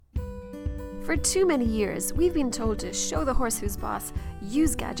For too many years, we've been told to show the horse who's boss,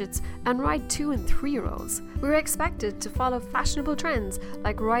 use gadgets, and ride 2- and 3-year-olds. We were expected to follow fashionable trends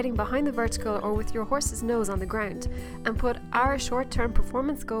like riding behind the vertical or with your horse's nose on the ground, and put our short-term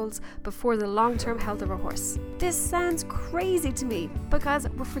performance goals before the long-term health of our horse. This sounds crazy to me because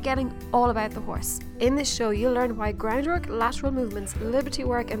we're forgetting all about the horse. In this show, you'll learn why groundwork, lateral movements, liberty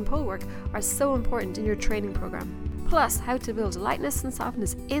work, and pull work are so important in your training program. Plus, how to build lightness and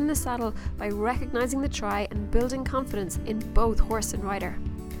softness in the saddle by recognizing the try and building confidence in both horse and rider.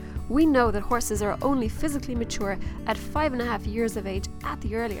 We know that horses are only physically mature at 5.5 years of age at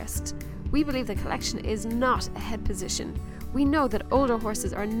the earliest. We believe that collection is not a head position. We know that older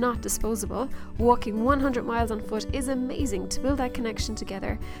horses are not disposable. Walking 100 miles on foot is amazing to build that connection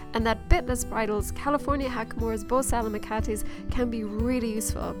together, and that bitless bridles, California Hackamores, Beau Salamacates can be really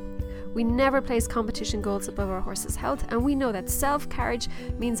useful. We never place competition goals above our horse's health, and we know that self-carriage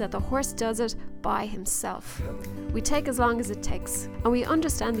means that the horse does it by himself. We take as long as it takes, and we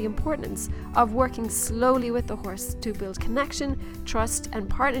understand the importance of working slowly with the horse to build connection, trust, and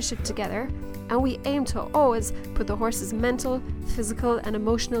partnership together, and we aim to always put the horse's mental, physical, and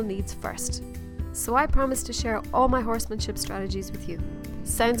emotional needs first. So I promise to share all my horsemanship strategies with you.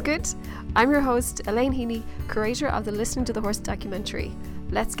 Sounds good? I'm your host, Elaine Heaney, curator of the Listening to the Horse documentary.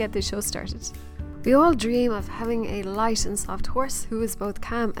 Let's get this show started. We all dream of having a light and soft horse who is both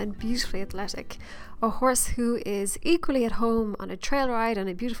calm and beautifully athletic. A horse who is equally at home on a trail ride on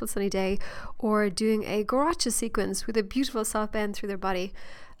a beautiful sunny day, or doing a gorocha sequence with a beautiful soft bend through their body.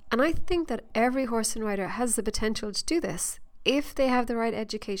 And I think that every horse and rider has the potential to do this if they have the right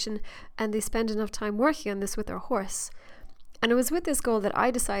education and they spend enough time working on this with their horse. And it was with this goal that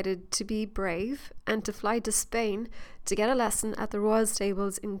I decided to be brave and to fly to Spain to get a lesson at the Royal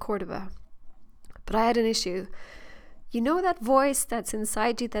Stables in Cordoba. But I had an issue. You know that voice that's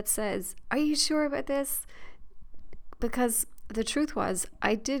inside you that says, "Are you sure about this?" Because the truth was,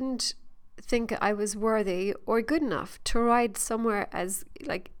 I didn't think I was worthy or good enough to ride somewhere as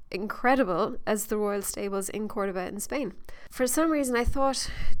incredible as the Royal Stables in Cordoba in Spain. For some reason, I thought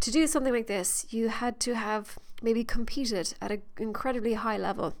to do something like this, you had to have maybe competed at an incredibly high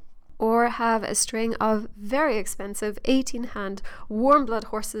level, or have a string of very expensive 18-hand warm blood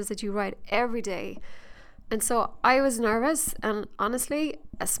horses that you ride every day. And so I was nervous, and honestly,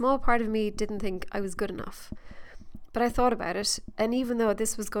 a small part of me didn't think I was good enough. But I thought about it, and even though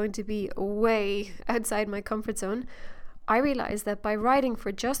this was going to be way outside my comfort zone, I realized that by riding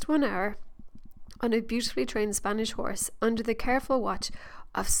for just 1 hour on a beautifully trained Spanish horse under the careful watch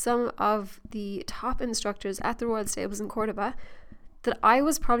of some of the top instructors at the Royal Stables in Cordoba, that I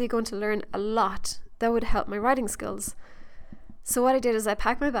was probably going to learn a lot that would help my riding skills. So what I did is I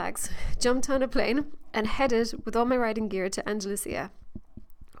packed my bags, jumped on a plane, and headed with all my riding gear to Andalusia.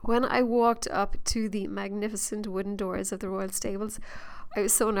 When I walked up to the magnificent wooden doors of the Royal Stables, I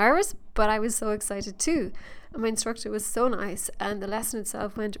was so nervous, but I was so excited too. And my instructor was so nice, and the lesson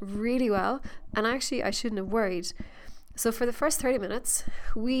itself went really well, and actually I shouldn't have worried. So for the first 30 minutes,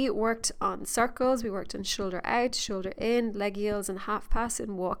 we worked on circles, we worked on shoulder out, shoulder in, leg heels, and half pass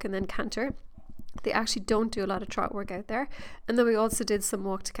and walk, and then canter. They actually don't do a lot of trot work out there. And then we also did some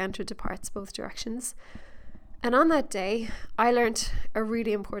walk to canter departs both directions. And on that day, I learned a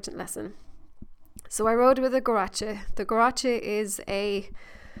really important lesson. So I rode with a gorocha. The gorocha is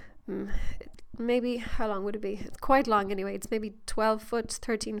maybe, how long would it be? It's quite long anyway. It's maybe 12 foot,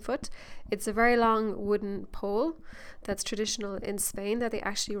 13 foot. It's a very long wooden pole that's traditional in Spain that they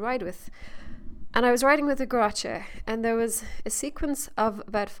actually ride with. And I was riding with a gorocha, and there was a sequence of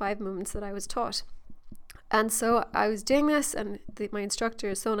about 5 movements that I was taught. And so I was doing this, and my instructor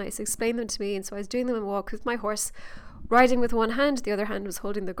is so nice, explained them to me. And so I was doing them and walk with my horse, riding with one hand, the other hand was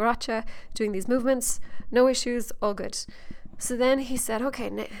holding the gorocha, doing these movements, no issues, all good. So then he said, "Okay,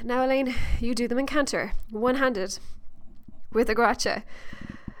 now Elaine, you do them in canter, one-handed, with a gorocha."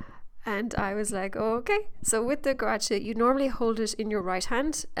 And I was like, oh, okay. So with the gorocha, you normally hold it in your right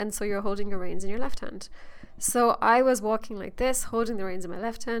hand, and so you're holding your reins in your left hand. So I was walking like this, holding the reins in my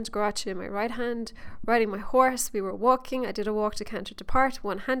left hand, gorocha in my right hand, riding my horse. We were walking. I did a walk to canter depart,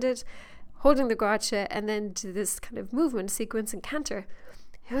 one-handed, holding the gorocha, and then did this kind of movement sequence and canter.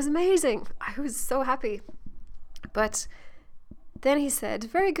 It was amazing. I was so happy. But then he said,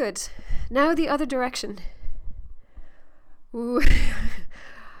 "Very good. Now the other direction." Ooh.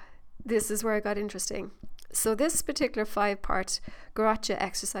 This is where it got interesting. So this particular 5-part gorocha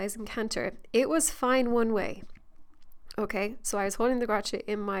exercise in canter, it was fine one way. Okay, so I was holding the gorocha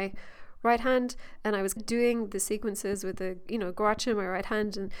in my right hand, and I was doing the sequences with the gorocha in my right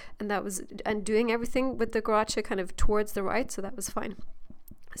hand, and doing everything with the gorocha kind of towards the right, so that was fine.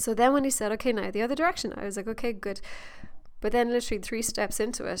 So then when he said, okay, now the other direction, I was like, okay, good. But then literally 3 steps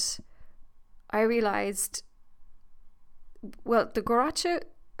into it, I realized, well, the guaracha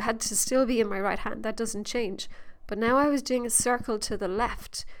had to still be in my right hand. That doesn't change. But now I was doing a circle to the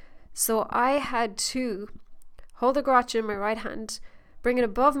left. So I had to hold the guaracha in my right hand, bring it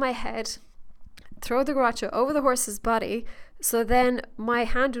above my head, throw the guaracha over the horse's body. So then my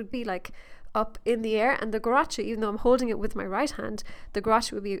hand would be like up in the air, and the guaracha, even though I'm holding it with my right hand, the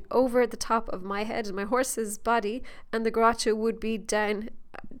guaracha would be over the top of my head and my horse's body, and the guaracha would be down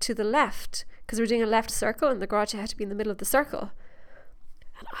to the left, because we're doing a left circle and the guaracha had to be in the middle of the circle.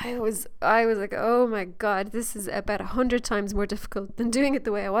 And I was like, oh my God, this is about 100 times more difficult than doing it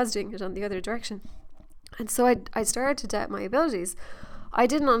the way I was doing it on the other direction. And so I started to doubt my abilities. I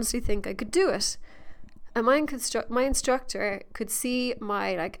didn't honestly think I could do it. And my instructor could see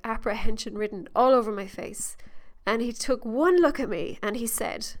my like apprehension written all over my face. And he took one look at me and he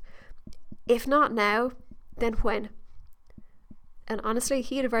said, if not now, then when? And honestly,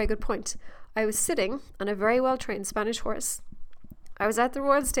 he had a very good point. I was sitting on a very well-trained Spanish horse. I was at the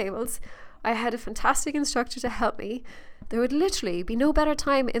Royal Stables. I had a fantastic instructor to help me. There would literally be no better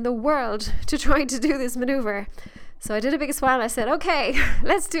time in the world to try to do this maneuver. So I did a big smile and I said, okay,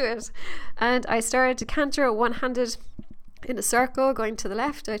 let's do it. And I started to canter one-handed in a circle going to the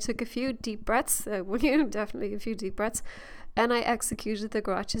left. I took a few deep breaths, definitely a few deep breaths, and I executed the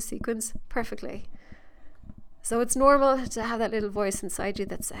guaracha sequence perfectly. So it's normal to have that little voice inside you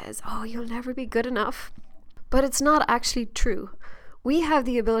that says, oh, you'll never be good enough. But it's not actually true. We have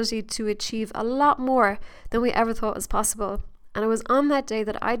the ability to achieve a lot more than we ever thought was possible. And it was on that day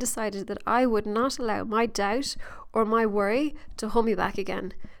that I decided that I would not allow my doubt or my worry to hold me back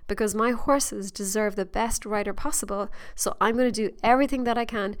again, because my horses deserve the best rider possible. So I'm going to do everything that I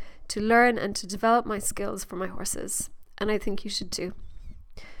can to learn and to develop my skills for my horses. And I think you should too.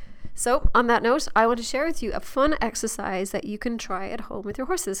 So on that note, I want to share with you a fun exercise that you can try at home with your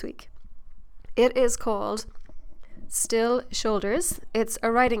horse this week. It is called Still Shoulders. It's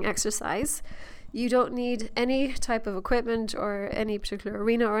a riding exercise. You don't need any type of equipment or any particular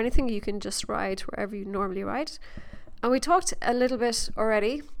arena or anything. You can just ride wherever you normally ride. And we talked a little bit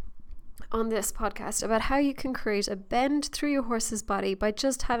already on this podcast about how you can create a bend through your horse's body by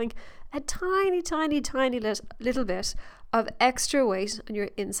just having a tiny little bit of extra weight on your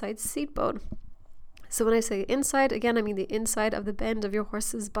inside seat bone. So when I say inside, again, I mean the inside of the bend of your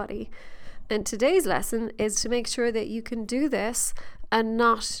horse's body. And today's lesson is to make sure that you can do this and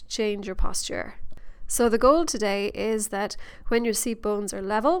not change your posture. So the goal today is that when your seat bones are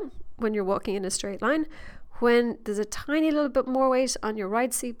level, when you're walking in a straight line, when there's a tiny little bit more weight on your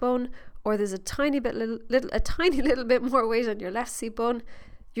right seat bone, or there's a tiny little bit more weight on your left seat bone,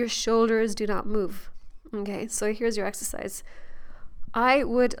 your shoulders do not move. Okay, so here's your exercise. I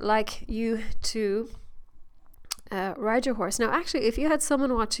would like you to ride your horse. Now, actually, if you had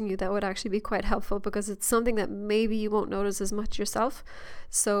someone watching you, that would actually be quite helpful, because it's something that maybe you won't notice as much yourself.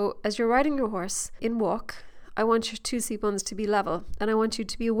 So as you're riding your horse in walk, I want your 2 seat bones to be level, and I want you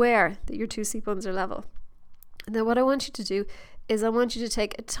to be aware that your 2 seat bones are level. And then what I want you to do is I want you to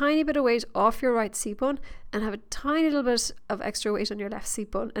take a tiny bit of weight off your right seat bone and have a tiny little bit of extra weight on your left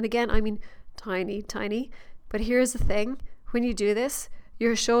seat bone. And again, I mean tiny. But here's the thing. When you do this,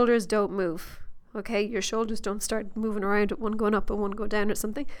 your shoulders don't move. Okay, your shoulders don't start moving around, one going up and one go down or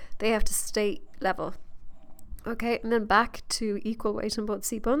something. They have to stay level. Okay, and then back to equal weight on both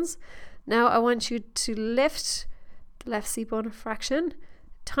seat bones. Now I want you to lift the left seat bone a fraction,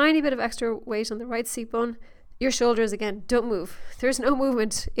 tiny bit of extra weight on the right seat bone. Your shoulders, again, don't move. There's no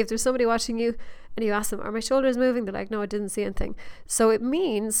movement. If there's somebody watching you and you ask them, are my shoulders moving? They're like, no, I didn't see anything. So it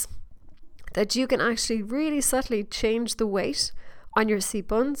means that you can actually really subtly change the weight on your seat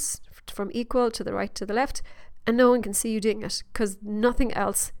bones from equal to the right to the left, and no one can see you doing it because nothing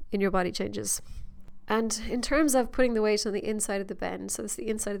else in your body changes. And in terms of putting the weight on the inside of the bend, so it's the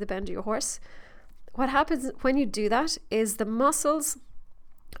inside of the bend of your horse, what happens when you do that is the muscles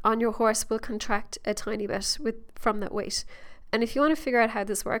on your horse will contract a tiny bit from that weight. And if you want to figure out how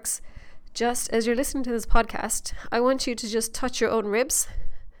this works, just as you're listening to this podcast, I want you to just touch your own ribs.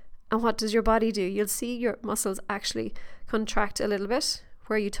 And what does your body do? You'll see your muscles actually contract a little bit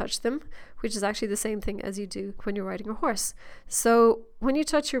where you touch them, which is actually the same thing as you do when you're riding a horse. So when you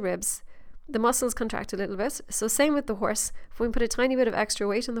touch your ribs, the muscles contract a little bit. So same with the horse. If we put a tiny bit of extra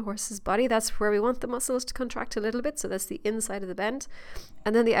weight on the horse's body, that's where we want the muscles to contract a little bit. So that's the inside of the bend.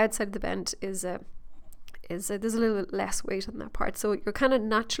 And then the outside of the bend is there's a little bit less weight on that part. So you're kind of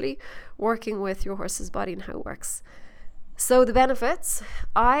naturally working with your horse's body and how it works. So the benefits,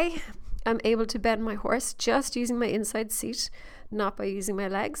 I am able to bend my horse just using my inside seat. not by using my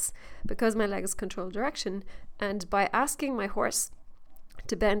legs, because my legs control direction. And by asking my horse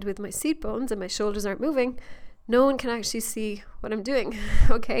to bend with my seat bones and my shoulders aren't moving, no one can actually see what I'm doing,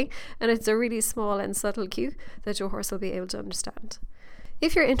 okay? And it's a really small and subtle cue that your horse will be able to understand.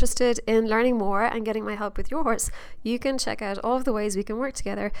 If you're interested in learning more and getting my help with your horse, you can check out all of the ways we can work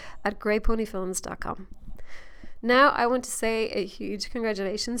together at greyponyfilms.com. Now I want to say a huge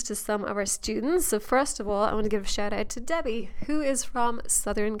congratulations to some of our students. So first of all, I want to give a shout out to Debbie, who is from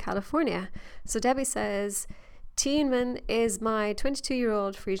Southern California. So Debbie says, Teenman is my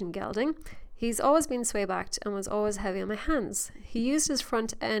 22-year-old Friesian gelding. He's always been sway-backed and was always heavy on my hands. He used his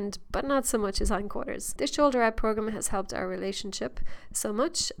front end, but not so much his hindquarters. This shoulder out program has helped our relationship so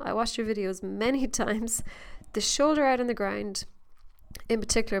much. I watched your videos many times. The shoulder out on the ground, in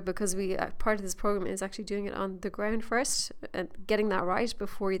particular, because part of this program is actually doing it on the ground first and getting that right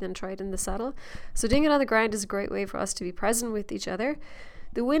before you then try it in the saddle. So doing it on the ground is a great way for us to be present with each other.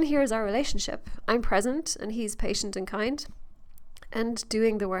 The win here is our relationship. I'm present and he's patient and kind and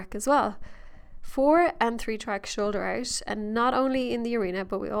doing the work as well. 4 and 3 track shoulder out, and not only in the arena,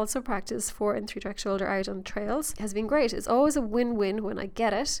 but we also practice 4 and 3 track shoulder out on trails, has been great. It's always a win-win when I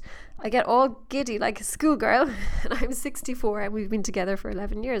get it. I get all giddy like a schoolgirl, and I'm 64 and we've been together for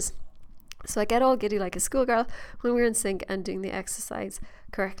 11 years. So I get all giddy like a schoolgirl when we're in sync and doing the exercise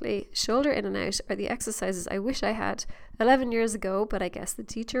correctly. Shoulder in and out are the exercises I wish I had 11 years ago, but I guess the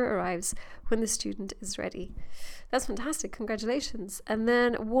teacher arrives when the student is ready. That's fantastic. Congratulations. And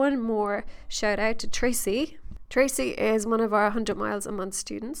then one more shout out to Tracy. Tracy is one of our 100 miles a month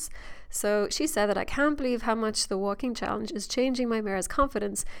students. So she said that I can't believe how much the walking challenge is changing my mare's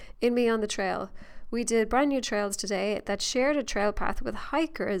confidence in me on the trail. We did brand new trails today that shared a trail path with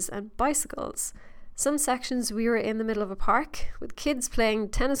hikers and bicycles. Some sections we were in the middle of a park with kids playing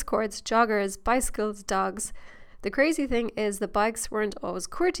tennis courts, joggers, bicycles, dogs. The crazy thing is the bikes weren't always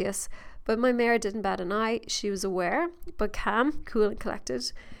courteous, but my mare didn't bat an eye. She was aware, but calm, cool and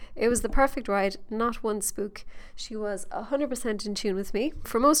collected. It was the perfect ride, not one spook. She was 100% in tune with me.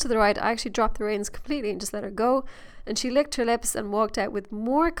 For most of the ride, I actually dropped the reins completely and just let her go. And she licked her lips and walked out with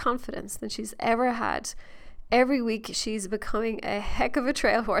more confidence than she's ever had. Every week, she's becoming a heck of a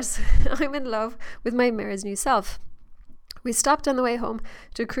trail horse. I'm in love with my mare's new self. We stopped on the way home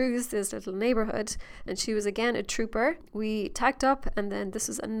to cruise this little neighborhood, and she was again a trooper. We tacked up, and then this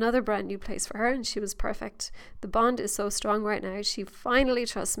was another brand new place for her, and she was perfect. The bond is so strong right now. She finally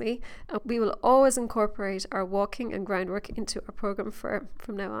trusts me, and we will always incorporate our walking and groundwork into our program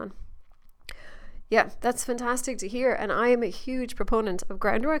from now on. Yeah, that's fantastic to hear, and I am a huge proponent of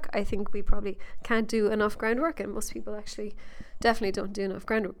groundwork. I think we probably can't do enough groundwork, and most people actually definitely don't do enough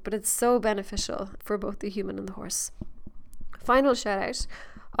groundwork, but it's so beneficial for both the human and the horse. Final shout out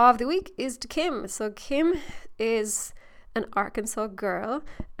of the week is to Kim. So Kim is an Arkansas girl,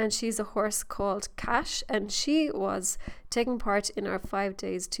 and she's a horse called Cash, and she was taking part in our 5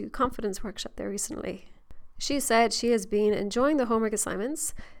 days to confidence workshop there recently. She said she has been enjoying the homework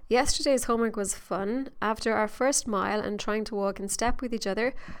assignments. Yesterday's homework was fun. After our first mile and trying to walk in step with each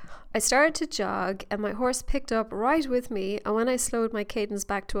other, I started to jog and my horse picked up right with me, and when I slowed my cadence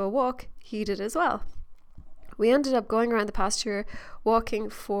back to a walk, he did as well. We ended up going around the pasture, walking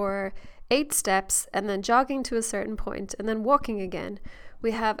for 8 steps and then jogging to a certain point and then walking again. We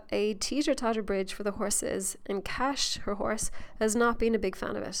have a teeter-totter bridge for the horses, and Cash, her horse, has not been a big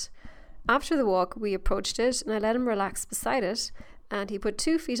fan of it. After the walk, we approached it and I let him relax beside it, and he put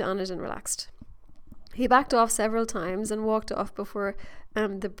 2 feet on it and relaxed. He backed off several times and walked off before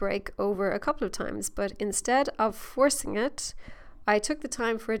the break over a couple of times, but instead of forcing it, I took the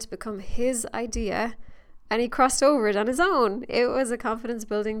time for it to become his idea, and he crossed over it on his own. It was a confidence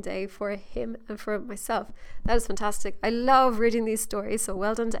building day for him and for myself. That is fantastic. I love reading these stories, so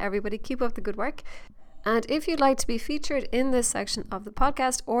well done to everybody. Keep up the good work. And if you'd like to be featured in this section of the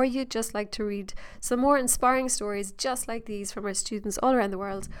podcast, or you'd just like to read some more inspiring stories just like these from our students all around the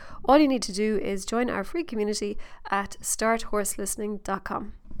world, all you need to do is join our free community at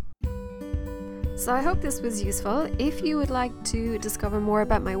starthorselistening.com. So I hope this was useful. If you would like to discover more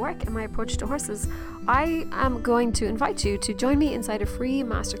about my work and my approach to horses, I am going to invite you to join me inside a free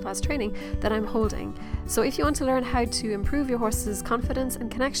masterclass training that I'm holding. So if you want to learn how to improve your horse's confidence and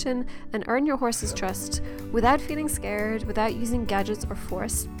connection and earn your horse's trust without feeling scared, without using gadgets or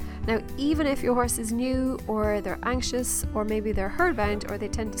force. Now, even if your horse is new or they're anxious or maybe they're herdbound or they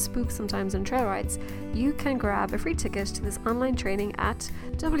tend to spook sometimes on trail rides, you can grab a free ticket to this online training at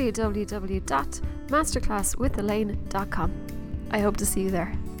www.masterclasswithelaine.com. I hope to see you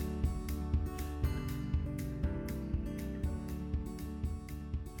there.